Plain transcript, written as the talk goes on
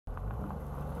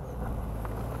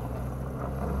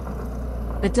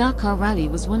The Dakar Rally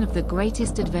was one of the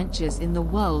greatest adventures in the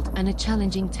world and a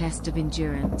challenging test of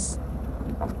endurance.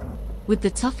 With the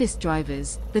toughest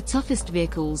drivers, the toughest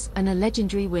vehicles, and a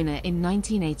legendary winner in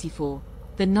 1984,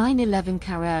 the 911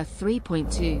 Carrera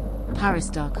 3.2,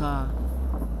 Paris-Dakar.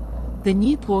 The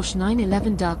new Porsche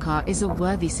 911 Dakar is a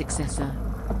worthy successor.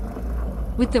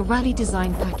 With the rally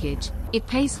design package, it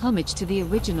pays homage to the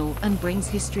original and brings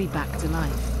history back to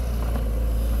life.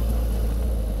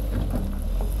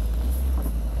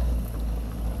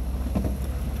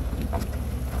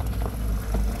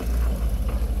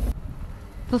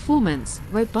 Performance,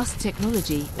 robust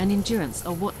technology, and endurance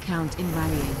are what count in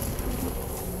rallying.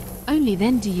 Only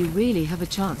then do you really have a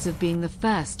chance of being the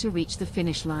first to reach the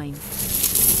finish line.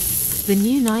 The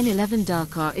new 911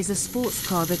 Dakar is a sports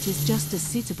car that is just as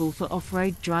suitable for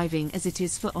off-road driving as it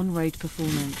is for on-road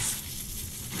performance.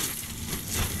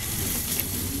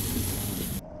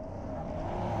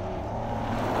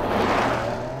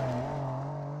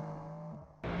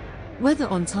 Whether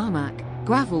on tarmac,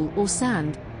 gravel, or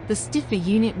sand, the stiffer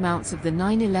unit mounts of the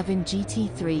 911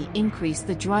 GT3 increase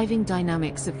the driving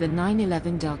dynamics of the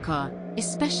 911 Dakar,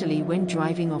 especially when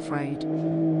driving off-road.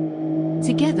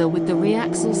 Together with the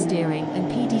rear-axle steering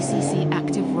and PDCC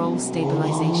active roll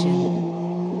stabilization.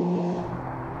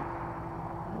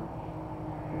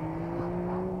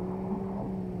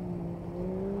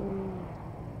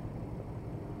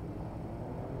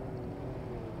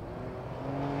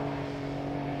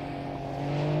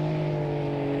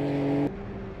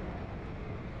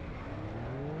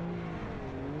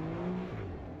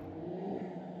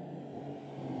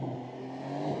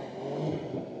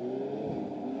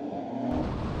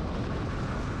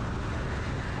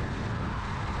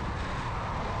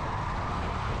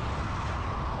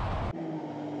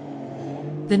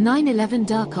 The 911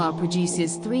 Dakar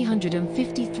produces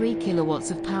 353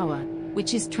 kilowatts of power,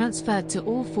 which is transferred to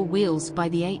all four wheels by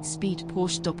the 8-speed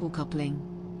Porsche doppel-coupling.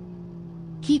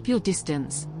 Keep your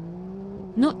distance.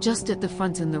 Not just at the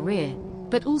front and the rear,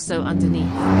 but also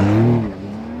underneath.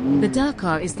 The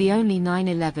Dakar is the only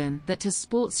 911 that has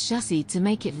sports chassis to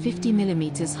make it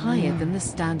 50mm higher than the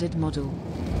standard model.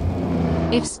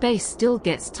 If space still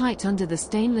gets tight under the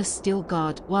stainless steel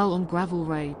guard while on gravel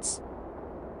roads.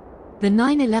 The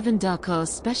 911 Dakar's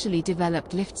specially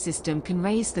developed lift system can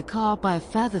raise the car by a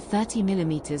further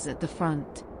 30mm at the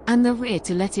front and the rear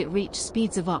to let it reach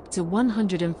speeds of up to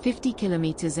 150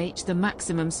 km/h. The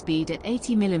maximum speed at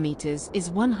 80mm is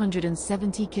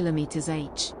 170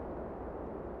 km/h.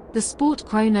 The Sport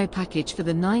Chrono package for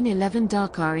the 911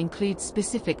 Dakar includes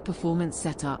specific performance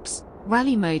setups,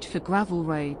 rally mode for gravel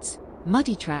roads,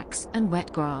 muddy tracks and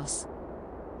wet grass,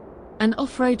 and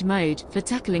off-road mode for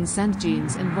tackling sand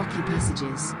dunes and rocky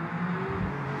passages.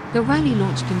 The rally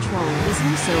launch control is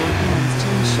also on hand to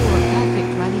ensure a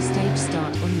perfect rally stage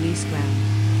start on loose ground.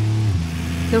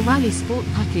 The Rally Sport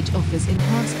package offers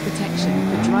enhanced protection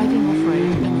for driving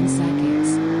off-road and on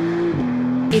circuits.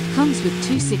 It comes with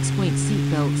two 6-point seat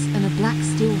belts and a black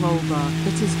steel roll bar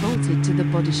that is bolted to the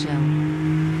body shell.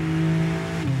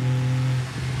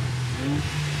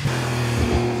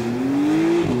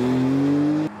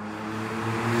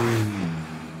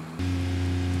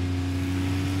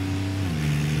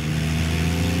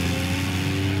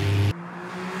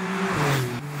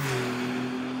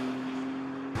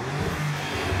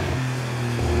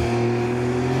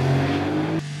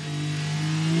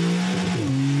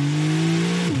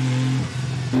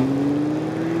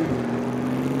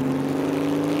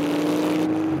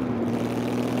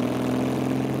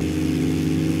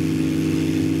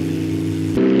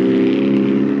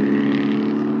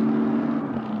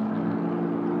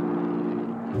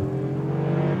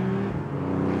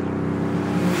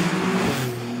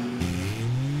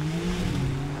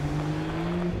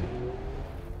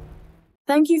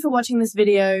 Thank you for watching this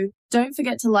video. Don't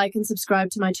forget to like and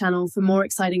subscribe to my channel for more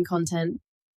exciting content.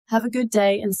 Have a good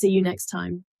day and see you next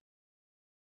time.